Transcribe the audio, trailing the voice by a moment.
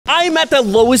I'm at the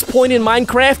lowest point in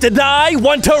Minecraft, and I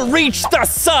want to reach the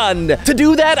sun. To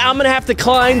do that, I'm gonna have to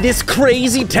climb this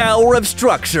crazy tower of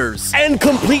structures and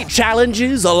complete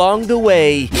challenges along the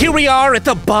way. Here we are at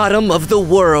the bottom of the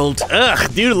world.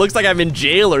 Ugh, dude, it looks like I'm in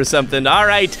jail or something. All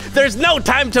right, there's no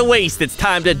time to waste. It's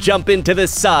time to jump into the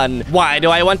sun. Why do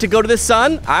I want to go to the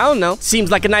sun? I don't know.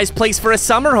 Seems like a nice place for a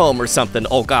summer home or something.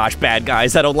 Oh gosh, bad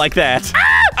guys, I don't like that.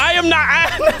 Ah! I am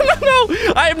not,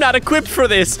 no, I am not equipped for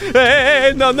this.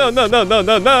 Hey, no.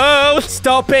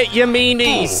 Stop it, you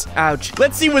meanies. Ouch.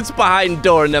 Let's see what's behind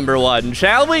door number 1,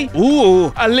 shall we?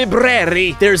 Ooh, a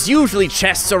library. There's usually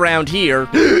chests around here.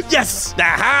 Yes!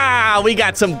 Aha! We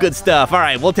got some good stuff. All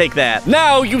right, we'll take that.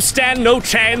 Now you stand no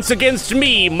chance against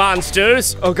me,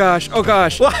 monsters. Oh gosh, oh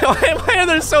gosh. Why are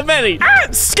there so many? Ah,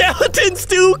 skeletons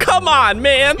too? Come on,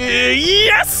 man.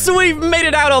 Yes, we've made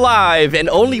it out alive. And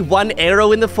only 1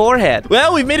 arrow in the forehead.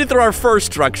 Well, we've made it through our first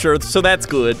structure, so that's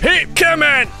good. Hey, come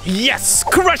on. Yes,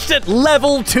 crushed it.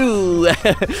 Level 2.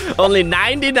 Only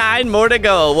 99 more to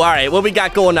go. All right, what we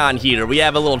got going on here? We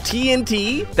have a little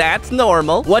TNT. That's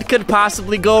normal. What could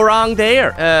possibly go wrong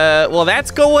there? Well,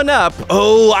 that's going up.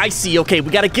 Oh, I see. Okay,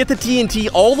 we got to get the TNT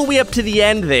all the way up to the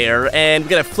end there, and we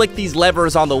got to flick these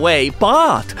levers on the way,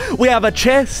 but we have a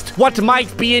chest. What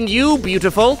might be in you,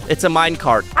 beautiful? It's a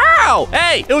minecart. Ow!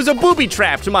 Hey, it was a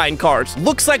booby-trapped minecart.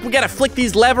 Looks like we got to flick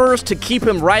these levers to keep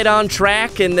him right on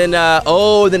track, and then,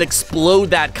 then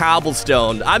explode that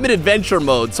cobblestone. I'm in adventure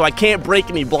mode, so I can't break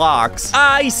any blocks.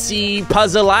 I see,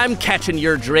 puzzle. I'm catching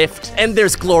your drift. And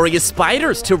there's glorious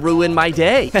spiders to ruin my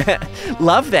day.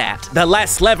 Love that. The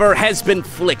last lever has been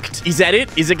flicked. Is that it?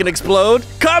 Is it gonna explode?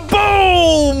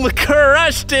 Kaboom!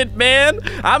 Crushed it, man.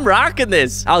 I'm rocking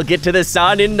this. I'll get to the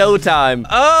sun in no time.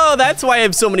 Oh, that's why I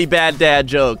have so many bad dad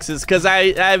jokes. It's because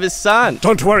I have a son.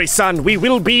 Don't worry, son. We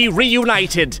will be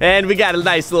reunited. And we got a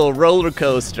nice little roller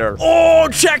coaster. Oh,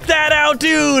 check that out,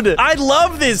 dude. I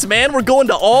love this, man. We're going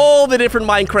to all the different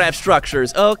Minecraft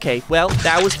structures. Okay, well,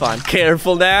 that was fun.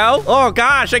 Careful now. Oh,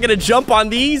 gosh, I gotta jump on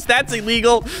these? That's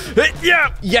illegal.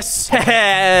 Yeah. Yes.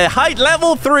 Height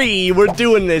level 3. We're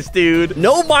doing this, dude.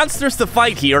 No monsters to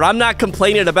fight here. I'm not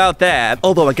complaining about that.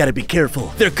 Although I gotta be careful.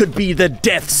 There could be the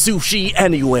death sushi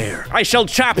anywhere. I shall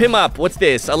chop him up. What's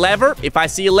this? A lever? If I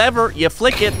see a lever, you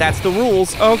flick it. That's the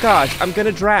rules. Oh, gosh, I'm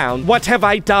gonna drown. What have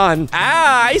I done?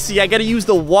 Ah, I see. I gotta use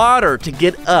the water to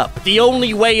get up. The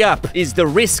only way up is the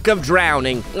risk of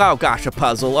drowning. Oh, gosh, a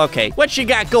puzzle. Okay. What you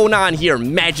got going on here?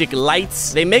 Magic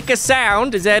lights? They make a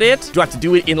sound. Is that it? Do I have to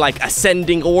do it in, like,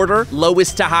 ascending order?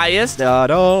 Lowest to highest? Da,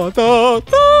 da, da,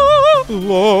 da,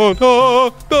 da, da, da,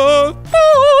 da.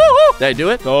 Did I do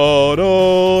it? Da,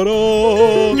 da,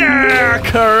 da. Yeah,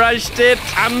 crushed it.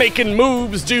 I'm making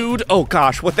moves, dude. Oh,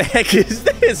 gosh, what the heck is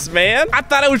this, man? I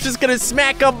thought I was just gonna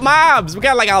smack up mobs. We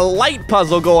got, like, a light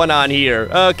puzzle going on here.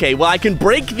 Okay, well, I can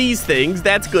break these things.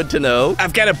 That's good to know.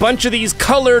 I've got a bunch of these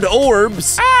colored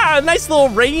orbs. Ah, a nice little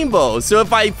rainbow. So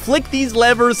if I flick these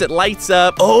levers, it lights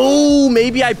up. Oh,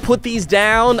 maybe I put these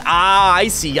down. Ah, I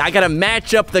see. I gotta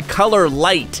match up the color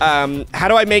light. How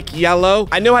do I make yellow?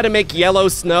 I know how to make yellow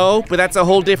snow, but that's a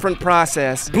whole different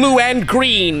process. Blue and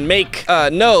green make,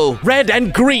 no. Red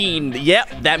and green.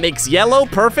 Yep, that makes yellow.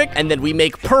 Perfect. And then we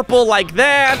make purple like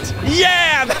that.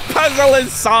 Yeah, the puzzle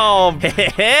is solved.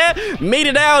 Made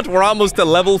it out. We're almost to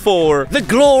level 4. The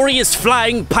glorious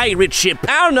flying pirate ship.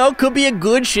 I don't know, could be a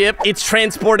good ship. It's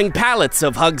transporting pallets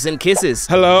of hugs and kisses.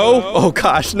 Hello? Oh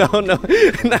gosh, no.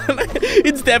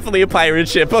 It's definitely a pirate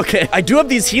ship. Okay. I do have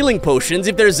these healing potions.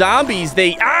 If they're zombies,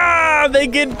 they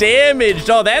get damaged.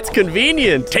 Oh, that's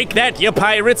convenient. Take that, you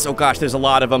pirates. Oh gosh, there's a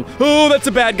lot of them. Oh, that's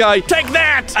a bad guy. Take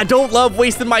that. I don't love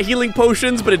wasting my healing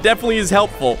potions, but it definitely is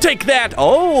helpful. Take that.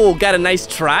 Oh, got a nice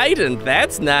trident.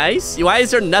 That's nice. Why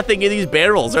is there nothing in these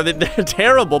barrels? They're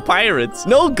terrible pirates.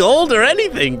 No gold or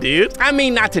anything, dude. I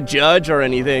mean, not to judge or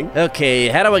anything. Okay,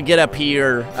 how do I get up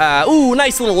here? Ooh,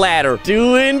 nice little ladder.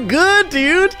 Doing good,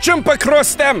 dude. Jump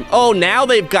across them. Oh, now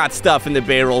they've got stuff in the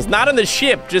barrels. Not on the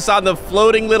ship, just on the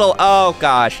floating little... Oh,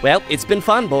 gosh. Well, it's been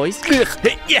fun, boys.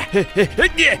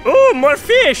 Oh, more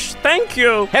fish. Thank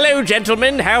you. Hello,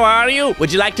 gentlemen. How are you?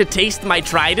 Would you like to taste my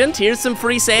trident? Here's some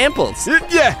free samples.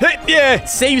 Yeah.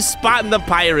 Safe spot in the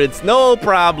pirates. No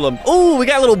problem. Oh, we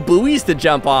got little buoys to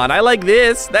jump on. I like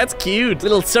this. That's cute.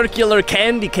 Little circular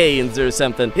candy canes or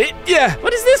something. Yeah.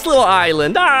 What is this little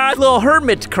island? Ah, little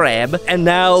hermit crab. And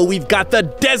now we've got the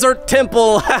desert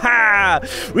temple. Haha.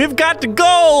 We've got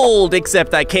gold,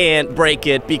 except I can't break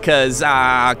it because,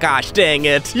 gosh dang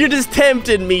it. You're just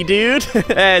tempting me, dude.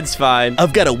 That's fine.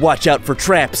 I've got to watch out for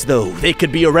traps, though. They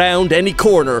could be around any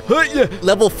corner.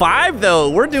 Level 5, though.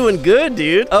 We're doing good,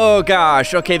 dude. Oh,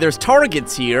 gosh. Okay, there's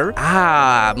targets here.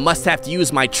 Must have to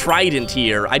use my trident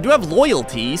here. I do have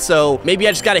loyalty, so maybe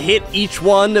I just got to hit each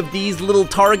one of these little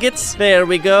targets. There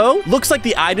we go. Looks like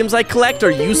the items I collect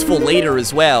are useful later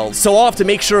as well, so I'll have to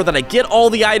make sure that I get all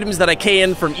the items that I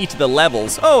can from each of the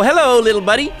levels. Oh, hello, little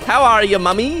buddy. How are you,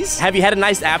 mummies? Have you had a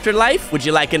nice afterlife? Would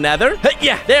you like another?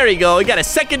 Yeah, there you go. You got a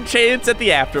second chance at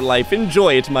the afterlife.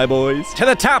 Enjoy it, my boys. To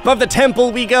the top of the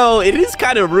temple we go. It is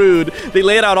kind of rude. They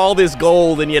laid out all this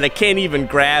gold, and yet I can't even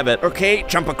grab it. Okay,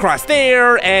 jump across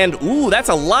there, and ooh, that's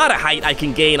a lot of height I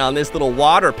can gain on this little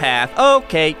water path.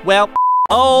 Okay, well,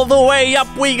 all the way up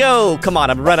we go. Come on,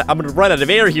 I'm gonna run out of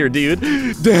air here, dude.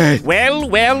 Well.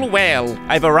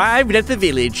 I've arrived at the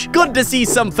village. Good to see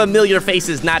some familiar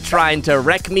faces not trying to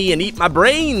wreck me and eat my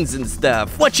brains and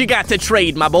stuff. What you got to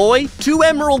trade, my boy? 2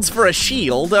 emeralds for a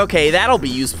shield. Okay, that'll be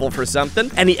useful for something.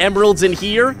 Any emeralds in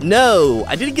here? No.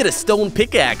 I didn't get a stone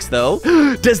pickaxe, though.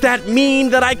 Does that mean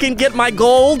that I can get my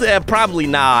gold? Probably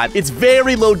not. It's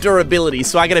very low durability,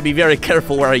 so I gotta be very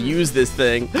careful where I use this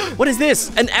thing. What is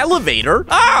this? An elevator?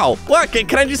 Oh, what?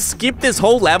 Can I just skip this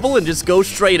whole level and just go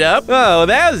straight up? Oh,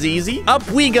 that was easy. Up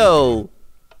we go.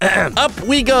 Up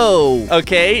we go.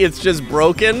 Okay, it's just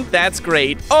broken. That's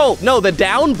great. Oh, no, the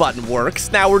down button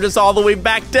works. Now we're just all the way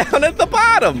back down at the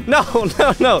bottom. No.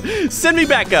 Send me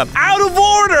back up. Out of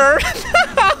order.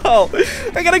 No.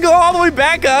 I gotta go all the way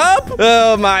back up?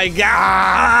 Oh, my gosh.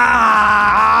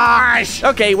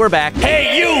 Okay, we're back.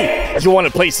 Hey, you! You want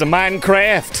to play some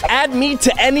Minecraft? Add me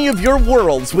to any of your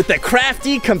worlds with the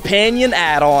Craftee companion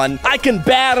add-on. I can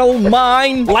battle,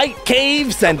 mine, light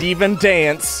caves, and even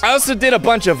dance. I also did a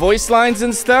bunch of voice lines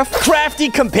and stuff.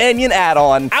 Craftee companion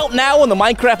add-on. Out now on the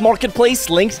Minecraft Marketplace,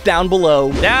 linked down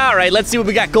below. All right, let's see what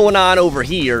we got going on over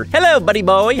here. Hello, buddy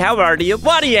boy. How are you?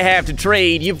 What do you have to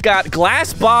trade? You've got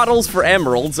glass bottles for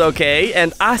emeralds, okay,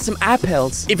 and awesome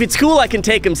apples. If it's cool, I can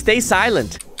take them. Stay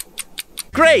silent.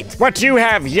 Great. What do you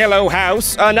have, Yellow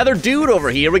House? Another dude over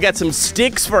here. We got some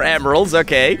sticks for emeralds,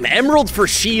 okay. Emeralds for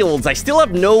shields. I still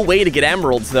have no way to get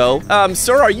emeralds, though.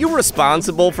 Sir, are you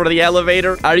responsible for the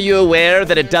elevator? Are you aware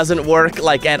that it doesn't work,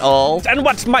 like, at all? And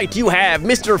what might you have,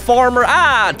 Mr. Farmer?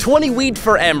 20 wheat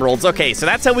for emeralds. Okay, so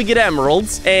that's how we get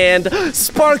emeralds. And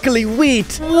sparkly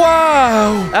wheat.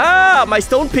 Wow. My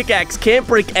stone pickaxe can't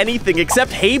break anything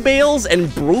except hay bales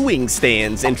and brewing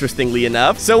stands, interestingly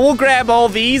enough. So we'll grab all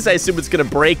these. I assume it's gonna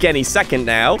break any second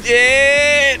now.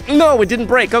 No, it didn't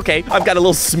break. Okay, I've got a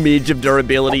little smidge of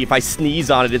durability. If I sneeze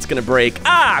on it, it's gonna break.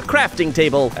 Crafting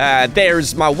table.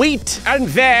 There's my wheat, and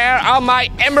there are my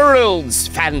emeralds.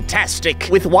 Fantastic.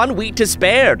 With 1 wheat to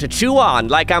spare to chew on,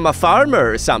 like I'm a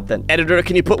farmer or something. Editor,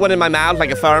 can you put one in my mouth like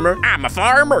a farmer? I'm a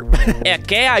farmer.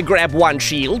 Okay, I grab 1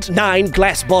 shield, 9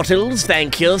 glass bottles,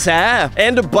 thank you, sir,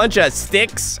 and a bunch of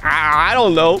sticks. I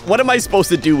don't know. What am I supposed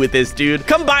to do with this, dude?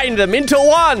 Combine them into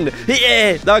 1.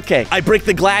 Okay, I break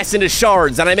the glass into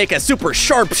shards and I make a super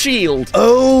sharp shield.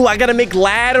 Oh, I gotta make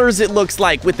ladders, it looks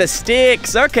like, with the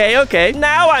sticks. Okay.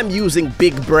 Now I'm using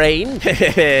big brain.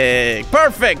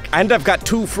 Perfect. And I've got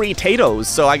 2 free potatoes,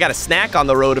 so I got a snack on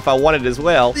the road if I want it as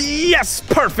well. Yes,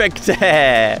 perfect.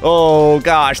 Oh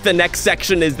gosh, the next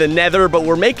section is the nether, but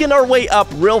we're making our way up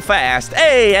real fast.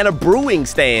 Hey, and a brewing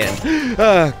stand.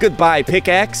 Goodbye,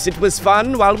 pickaxe. It was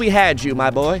fun while we had you, my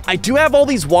boy. I do have all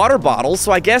these water bottles,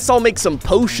 so I guess I'll make some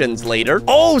potions later.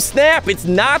 Oh, snap! It's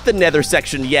not the nether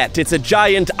section yet. It's a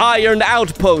giant iron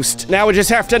outpost. Now we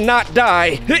just have to not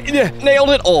die. Nailed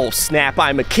it. Oh, snap.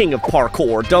 I'm a king of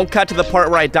parkour. Don't cut to the part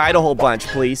where I died a whole bunch,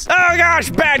 please. Oh, gosh.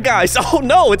 Bad guys. Oh,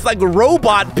 no. It's like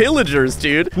robot pillagers,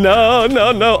 dude. No.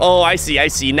 Oh, I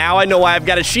see. Now I know why I've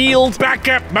got a shield. Back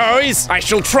up, boys. I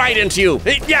shall trident you.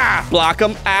 Yeah. Block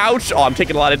them. Ouch. Oh, I'm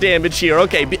taking a lot of damage here.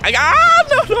 Okay.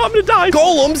 No, I'm gonna die.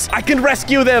 Golems. I can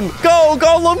rescue them. Go,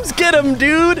 golems. Get them,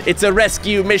 dude. It's a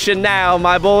rescue mission now,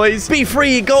 my boys. Be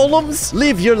free, golems.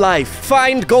 Live your life.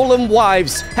 Find golem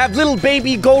wives. Have little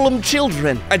baby golem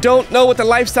children. I don't know what the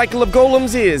life cycle of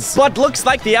golems is, but looks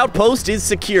like the outpost is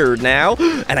secured now.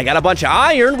 And I got a bunch of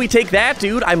iron. We take that,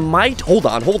 dude. I might... Hold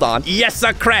on. Yes,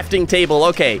 a crafting table.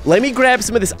 Okay, let me grab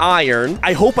some of this iron.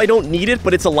 I hope I don't need it,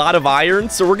 but it's a lot of iron,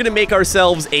 so we're gonna make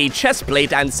ourselves a chest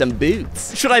plate and some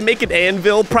boots. Should I make an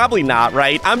anvil? Probably not,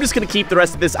 right? I'm just gonna keep the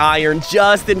rest of this iron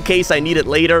just in case case I need it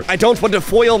later. I don't want to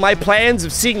foil my plans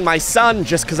of seeing my son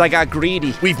just because I got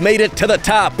greedy. We've made it to the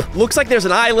top. Looks like there's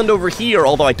an island over here,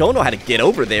 although I don't know how to get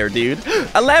over there, dude.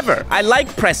 A lever. I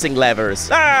like pressing levers.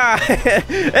 Ah,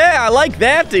 yeah, I like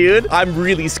that, dude. I'm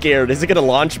really scared. Is it gonna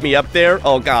launch me up there?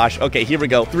 Oh gosh. Okay, here we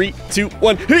go. 3, 2,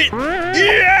 1.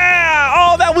 Yeah!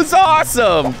 Oh, that was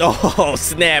awesome. Oh,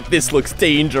 snap. This looks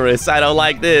dangerous. I don't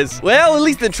like this. Well, at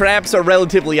least the traps are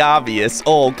relatively obvious.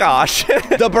 Oh gosh.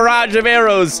 The barrage of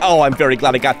arrows. Oh, I'm very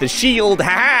glad I got the shield.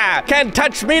 Ha-ha! Can't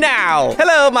touch me now.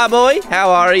 Hello, my boy. How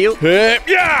are you?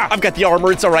 Yeah! I've got the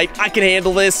armor. It's all right. I can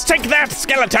handle this. Take that,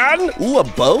 skeleton. Ooh, a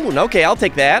bone. Okay, I'll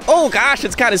take that. Oh gosh,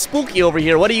 it's kind of spooky over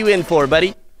here. What are you in for,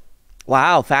 buddy?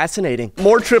 Wow, fascinating.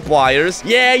 More tripwires.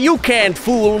 Yeah, you can't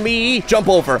fool me. Jump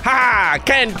over. Ha!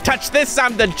 Can't touch this.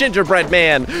 I'm the gingerbread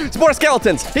man. Some more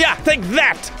skeletons. Yeah, take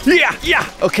that. Yeah.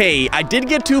 Okay, I did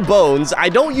get 2 bones. I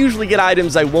don't usually get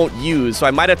items I won't use, so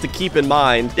I might have to keep in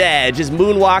mind. Yeah, just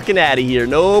moonwalking out of here.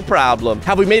 No problem.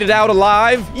 Have we made it out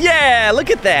alive? Yeah,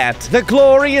 look at that. The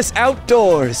glorious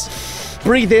outdoors.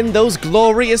 Breathe in those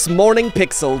glorious morning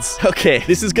pixels. Okay,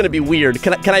 this is gonna be weird.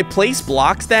 Can I place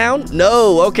blocks down?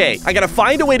 No, okay. I gotta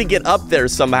find a way to get up there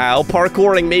somehow,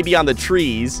 parkouring maybe on the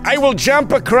trees. I will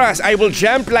jump across. I will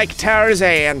jump like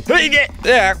Tarzan.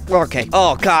 Yeah, okay.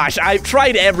 Oh gosh, I've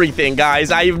tried everything,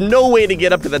 guys. I have no way to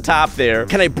get up to the top there.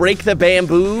 Can I break the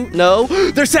bamboo? No?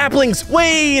 They're saplings.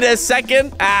 Wait a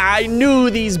second. I knew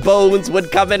these bones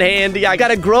would come in handy. I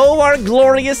gotta grow our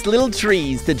glorious little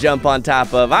trees to jump on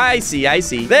top of. I see.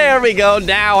 There we go.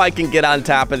 Now I can get on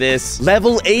top of this.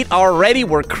 Level 8 already.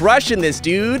 We're crushing this,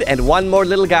 dude. And one more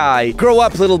little guy. Grow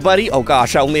up, little buddy. Oh,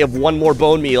 gosh. I only have 1 more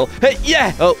bone meal. Hey,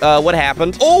 yeah. Oh, what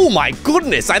happened? Oh, my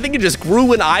goodness. I think it just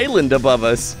grew an island above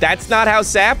us. That's not how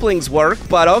saplings work,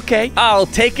 but okay. I'll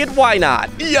take it. Why not?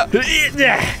 Yeah.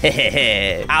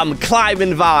 I'm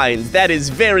climbing vines. That is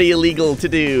very illegal to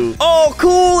do. Oh,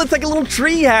 cool. It's like a little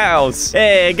tree house.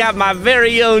 Hey, I got my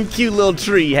very own cute little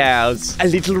tree house. A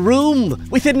little room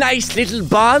with a nice little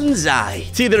bonsai.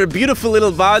 It's either a beautiful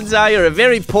little bonsai or a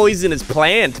very poisonous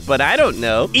plant, but I don't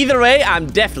know. Either way, I'm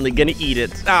definitely gonna eat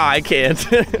it. Ah, I can't.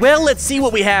 Well, let's see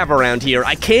what we have around here.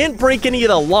 I can't break any of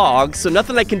the logs, so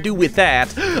nothing I can do with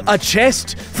that. A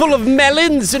chest full of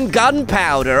melons and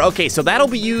gunpowder. Okay, so that'll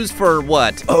be used for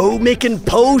what? Oh, making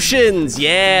potions.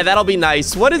 Yeah, that'll be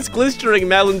nice. What is glistering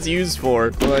melons used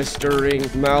for?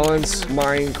 Glistering melons,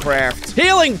 Minecraft.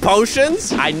 Healing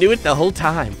potions? I knew it the whole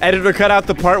time. Editor, cut out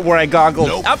the part where I goggled.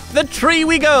 Nope. Up the tree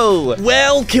we go.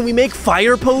 Well, can we make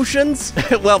fire potions?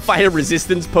 Well, fire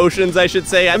resistance potions, I should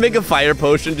say. I make a fire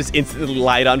potion, just instantly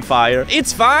light on fire.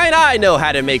 It's fine. I know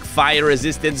how to make fire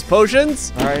resistance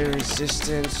potions. Fire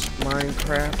resistance,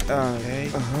 Minecraft.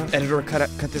 Okay. Editor,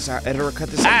 cut this out. Editor, cut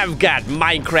this out. I've got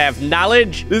Minecraft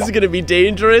knowledge. This is gonna be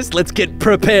dangerous. Let's get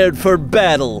prepared for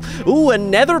battle. Ooh, a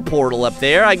nether portal up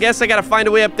there. I guess I gotta find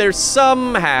a way up there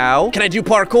somehow. Can I do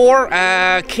parkour?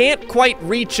 Can't quite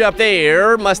reach up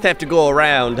there. Must have to go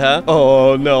around, huh?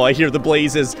 Oh, no, I hear the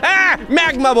blazes. Ah,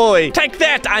 magma boy, take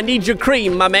that. I need your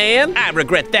cream, my man. I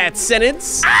regret that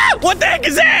sentence. Ah, what the heck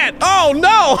is that? Oh,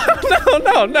 no.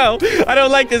 No. I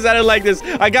don't like this.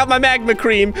 I got my magma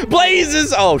cream.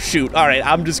 Blazes. Oh, shoot. All right,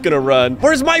 I'm just gonna run.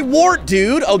 Where's my wart,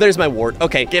 dude? Oh, there's my wart.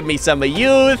 Okay, give me some of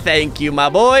you. Thank you, my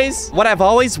boys. What I've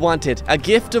always wanted, a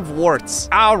gift of warts.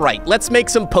 All right, let's make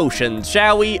some potions,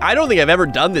 shall we? I don't think I've ever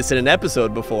done this in an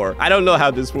episode before. I don't know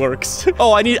how this works.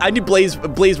 Oh, I need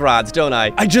blaze rods, don't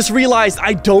I? I just realized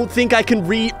I don't think I can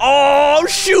oh,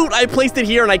 shoot. I placed it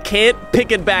here and I can't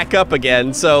pick it back up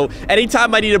again. So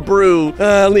anytime I need a brew,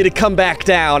 I'll need to come back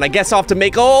down. I guess I'll have to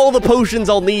make all the potions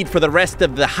I'll need for the rest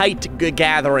of the height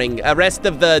gathering, rest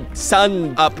of the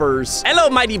sun uppers. Hello,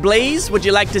 mighty blaze. Would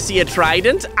you like to see a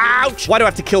trident? Ouch. Why do I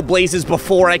have to kill blazes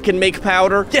before I can make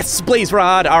powder? Yes, blaze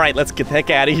rod. All right, let's get the heck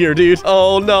out of here, dude.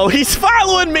 Oh no, he's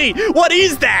following me. What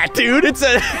is that, dude? It's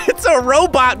a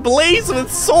robot blaze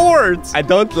with swords. I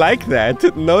don't like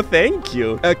that. No, thank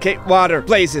you. Okay, water,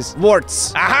 blazes,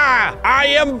 warts. Aha! I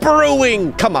am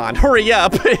brewing. Come on, hurry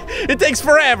up. It takes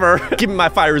forever. Give me my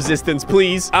fire resistance,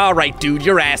 please. All right, dude,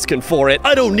 you're asking for it.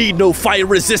 I don't need no fire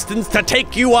resistance to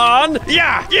take you on.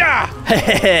 Yeah.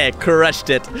 Hehe, crushed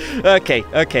it. Okay.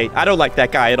 I don't like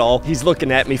that guy at all. He's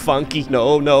looking at me funky.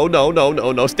 No.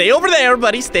 Stay over there,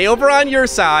 buddy. Stay over on your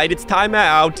side. It's time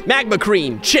out. Magma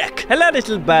cream, check. Hello,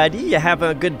 little buddy. You have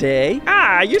a good day?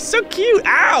 You're so cute.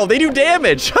 Ow, they do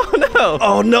damage. Oh, no.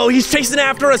 Oh, no, he's chasing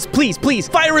after us. Please, please,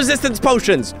 fire resistance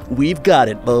potions. We've got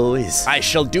it, boys. I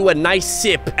shall do a nice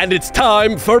sip, and it's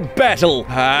time for battle.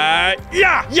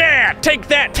 Yeah, take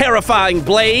that, terrifying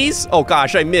blaze. Oh,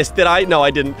 gosh, I missed, did I? No,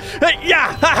 I didn't.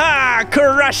 Yeah, haha,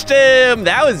 crushed him.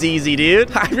 That was easy,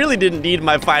 dude. I really didn't need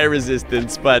my fire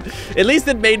resistance, but at least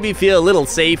it made me feel a little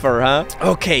safer, huh?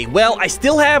 Okay, well, I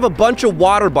still have a bunch of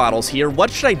water bottles here.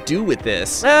 What should I do with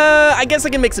this? I guess I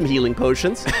can make some healing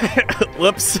potions.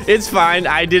 Whoops, it's fine.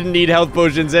 I didn't need health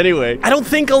potions anyway. I don't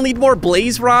think I'll need more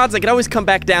blaze rods. I can always come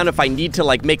back down if I need to,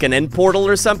 like, make an end portal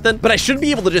or something, but I should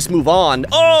be able to just move on.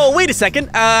 Oh, wait a second.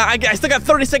 I still got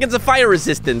 30 seconds of fire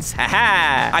resistance.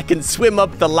 Haha, I can swim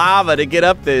up the lava to get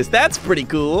up this. That's pretty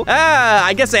cool.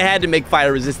 I guess I had to make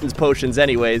fire resistance potions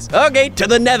anyways. Okay, to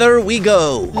the nether we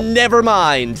go. Never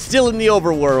mind, still in the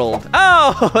overworld.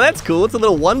 Oh, that's cool. It's a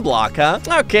little one block, huh?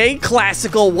 Okay,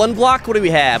 classical one block. What do we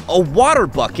have? A water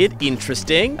bucket.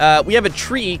 Interesting. We have a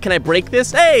tree. Can I break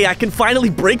this? Hey, I can finally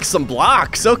break some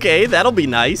blocks. Okay, that'll be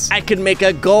nice. I can make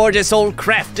a gorgeous old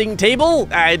crafting table.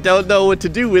 I don't know what to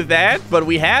do with that, but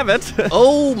we have it.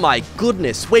 Oh my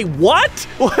goodness. Wait, what?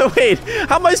 Wait,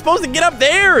 how am I supposed to get up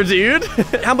there, dude?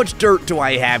 How much dirt do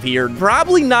I have here?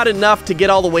 Probably not enough to get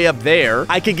all the way up there.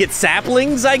 I could get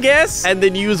saplings, I guess, and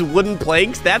then use wooden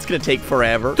planks. That's gonna take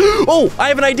forever. Oh, I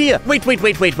have an idea. Wait.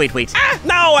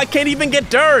 No, I can't even get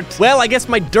dirt. Well, I guess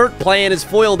my dirt plan is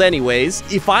foiled anyways.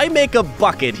 If I make a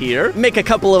bucket here, make a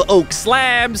couple of oak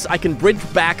slabs, I can bridge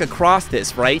back across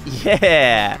this, right?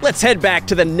 Yeah. Let's head back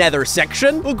to the nether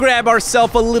section. We'll grab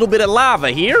ourselves a little bit of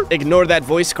lava here. Ignore that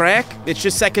voice crack. It's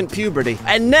just second puberty.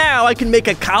 And now I can make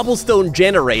a cobblestone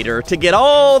generator to get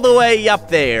all the way up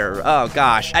there. Oh,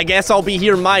 gosh. I guess I'll be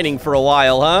here mining for a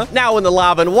while, huh? Now when the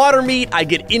lava and water meet, I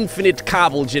get infinite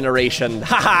cobble generation.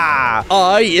 Haha!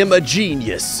 I am a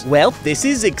genius. Well, this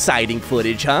is exciting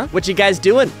footage, huh? What you guys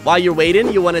doing? While you're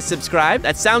waiting, you want to subscribe?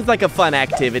 That sounds like a fun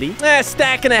activity.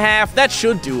 Stack and a half. That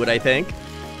should do it, I think.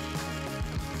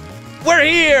 We're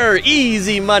here!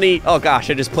 Easy money. Oh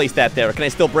gosh, I just placed that there. Can I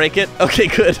still break it? Okay,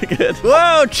 good.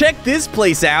 Whoa, check this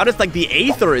place out. It's like the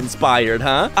Aether inspired,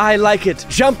 huh? I like it.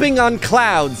 Jumping on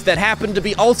clouds that happen to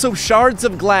be also shards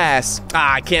of glass.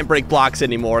 I can't break blocks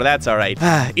anymore. That's all right.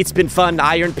 It's been fun,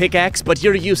 iron pickaxe, but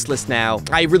you're useless now.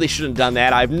 I really shouldn't have done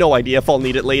that. I have no idea if I'll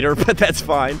need it later, but that's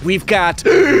fine. We've got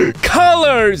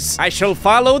colors. I shall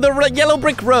follow the yellow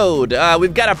brick road.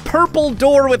 We've got a purple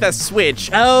door with a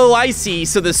switch. Oh, I see.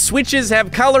 So the switch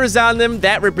have colors on them.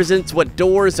 That represents what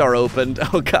doors are opened.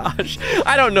 Oh gosh,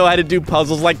 I don't know how to do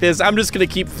puzzles like this. I'm just gonna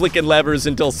keep flicking levers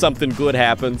until something good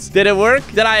happens. Did it work?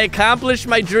 Did I accomplish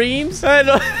my dreams? I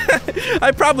don't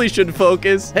I probably should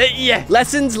focus. Hey, yeah,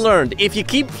 lessons learned. If you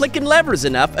keep flicking levers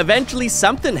enough, eventually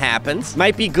something happens.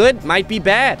 Might be good, might be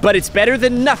bad, but it's better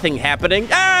than nothing happening.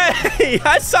 Hey,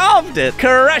 I solved it.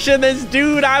 Crushing this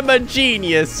dude, I'm a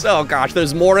genius. Oh gosh,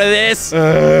 there's more of this.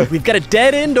 We've got a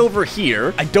dead end over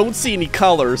here. I don't see any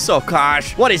colors. Oh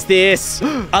gosh, what is this?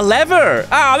 A lever.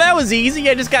 Oh, that was easy.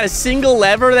 I just got a single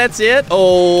lever. That's it.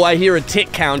 Oh, I hear a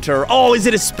tick counter. Oh, is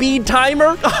it a speed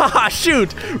timer? Ah,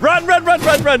 shoot. Run.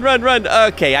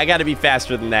 Okay, I gotta be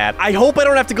faster than that. I hope I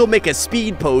don't have to go make a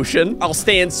speed potion. I'll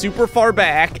stand super far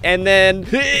back and then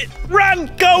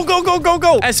run.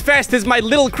 Go. As fast as my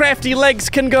little crafty legs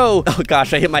can go. Oh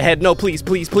gosh, I hit my head. No, please.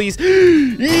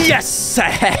 Yes,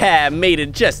 I made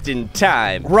it just in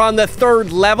time. We're on the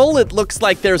 3rd level. It looks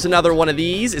like there's another one of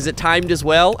these. Is it timed as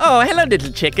well? Oh, hello,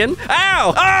 little chicken.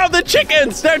 Ow! Oh, the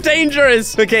chickens! They're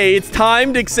dangerous. Okay, it's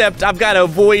timed, except I've got to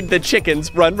avoid the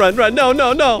chickens. Run.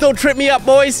 No. Don't trip me up,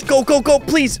 boys. Go.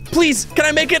 Please. Can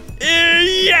I make it?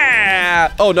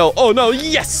 Yeah! Oh, no.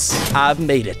 Yes! I've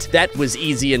made it. That was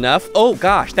easy enough. Oh,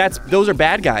 gosh, those are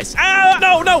bad guys. Ow!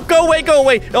 No. Go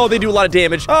away. Oh, they do a lot of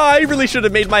damage. Oh, I really should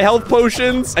have made my health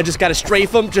potions. I just got to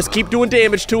strafe them. Just keep doing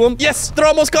damage to them. Yes, they're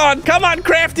almost gone. Come on,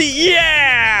 Craftee.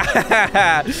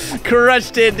 Yeah!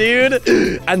 Crushed it, dude.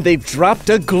 And they've dropped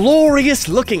a glorious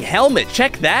looking helmet.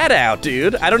 Check that out,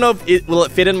 dude. I don't know if will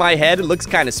it fit in my head. It looks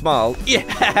kind of small.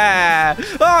 Yeah!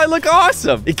 Oh, I look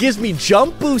awesome. It gives me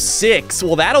jump boost 6.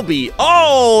 Well, that'll be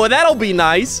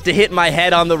nice to hit my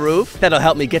head on the roof. That'll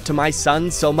help me get to my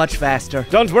son so much faster.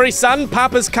 Don't worry, son.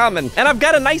 Papa's coming. And I've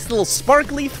got a nice little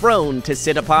sparkly throne to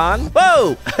sit upon.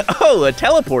 Whoa! Oh, a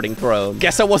teleporting throne.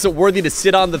 Guess I wasn't worthy to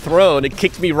sit on the throne. It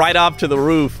kicked me right off to the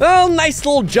roof. Well, nice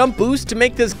little jump boost to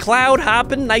make this cloud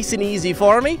hopping nice and easy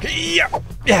for me. Yeah.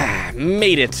 Yeah,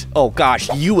 made it. Oh gosh,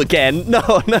 you again. No.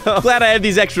 Glad I have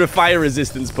these extra fire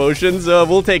resistance potions.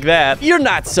 We'll take that. You're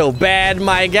not so bad,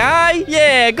 my guy.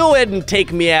 Yeah, go ahead and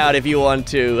take me out if you want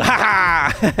to.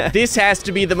 Ha! This has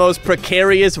to be the most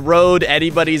precarious road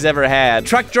anybody's ever had.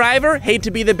 Truck driver, hate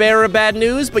to be the bearer of bad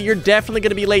news, but you're definitely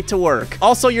gonna be late to work.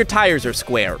 Also, your tires are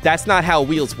square. That's not how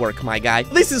wheels work, my guy.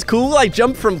 This is cool. I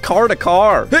jumped from car to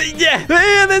car. Yeah,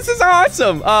 this is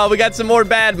awesome. We got some more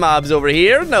bad mobs over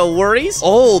here. No worries.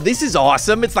 Oh, this is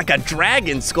awesome. It's like a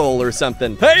dragon skull or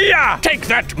something. Hey-ya! Take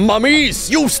that, mummies!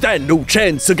 You stand no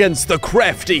chance against the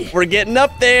Craftee. We're getting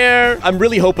up there. I'm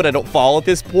really hoping I don't fall at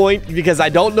this point because I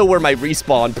don't know where my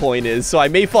respawn point is, so I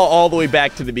may fall all the way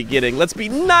back to the beginning. Let's be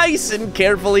nice and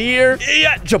careful here.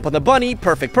 Yeah, jump on the bunny.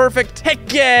 Perfect.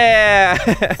 Heck yeah!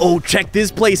 Oh, check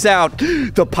this place out.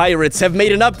 The pirates have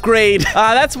made an upgrade.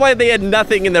 That's why they had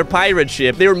nothing in their pirate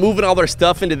ship. They were moving all their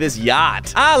stuff into this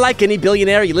yacht. Like any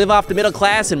billionaire, you live off the middle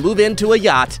class and move into a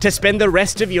yacht to spend the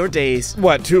rest of your days.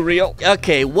 What, too real?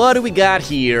 Okay, what do we got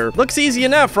here? Looks easy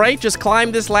enough, right? Just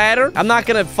climb this ladder. I'm not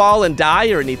gonna fall and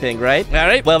die or anything, right? All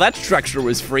right, well, that structure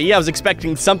was free. I was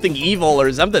expecting something evil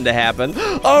or something to happen.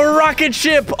 A rocket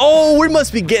ship! Oh, we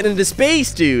must be getting into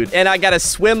space, dude. And I gotta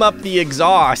swim up the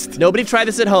exhaust. Nobody try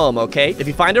this at home, okay? If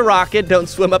you find a rocket, don't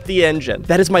swim up the engine.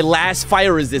 That is my last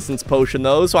fire resistance potion,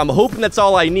 though, so I'm hoping that's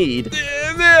all I need.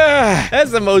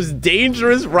 That's the most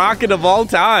dangerous rocket of all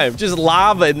time. Just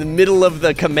lava in the middle of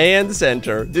the command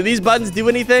center. Do these buttons do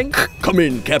anything? Come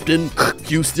in, Captain.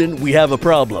 Houston, we have a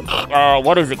problem.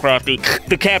 What is it, Craftee?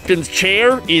 The captain's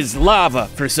chair is lava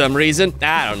for some reason.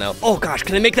 I don't know. Oh gosh,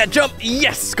 can I make that jump?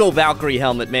 Yes, go Valkyrie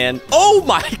helmet, man. Oh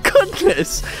my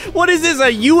goodness. What is this,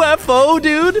 a UFO,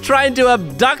 dude? Trying to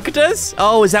abduct us?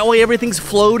 Oh, is that why everything's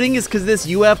floating? Is because this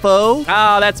UFO?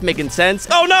 Oh, that's making sense.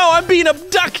 Oh no, I'm being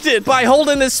abducted by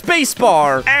holding this space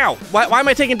bar. Ow, why am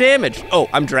I taking damage? Oh,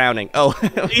 I'm drowning. Oh,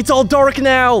 it's all dark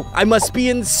now. I must be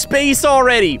in space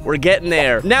already. We're getting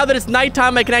there. Now that it's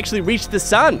nighttime, I can actually reach the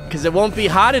sun because it won't be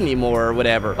hot anymore or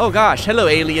whatever. Oh gosh, hello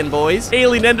alien boys.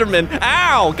 Alien Enderman.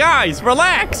 Ow, guys,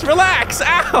 relax.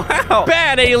 Ow.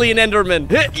 Bad alien Enderman.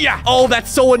 Yeah. Oh,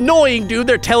 that's so annoying, dude.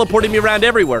 They're teleporting me around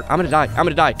everywhere. I'm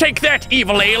gonna die. Take that,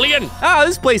 evil alien! Oh,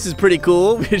 this place is pretty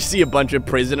cool. We just see a bunch of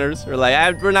prisoners. We're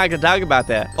like, we're not gonna talk about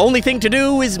that. Only thing to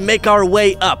do is make our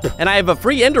way up. And I have a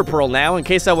free ender pearl now in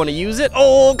case I want to use it.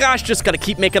 Oh gosh, just gotta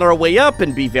keep making our way up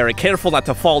and be very careful not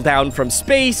to fall down from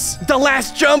space. The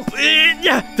last jump.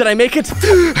 Yeah. Did I make it?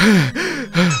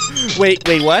 Wait,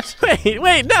 what?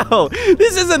 Wait, no.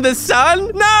 This isn't the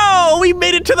sun. No, we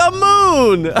made it to the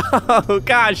moon. Oh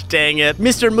gosh, dang it.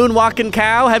 Mr. Moonwalking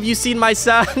Cow, have you seen my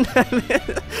son?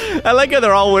 I like how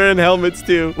they're all wearing helmets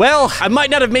too. Well, I might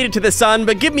not have made it to the sun,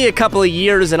 but give me a couple of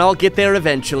years and I'll get there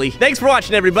eventually. Thanks for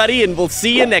watching, everybody, and we'll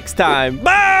see you next time.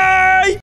 Bye!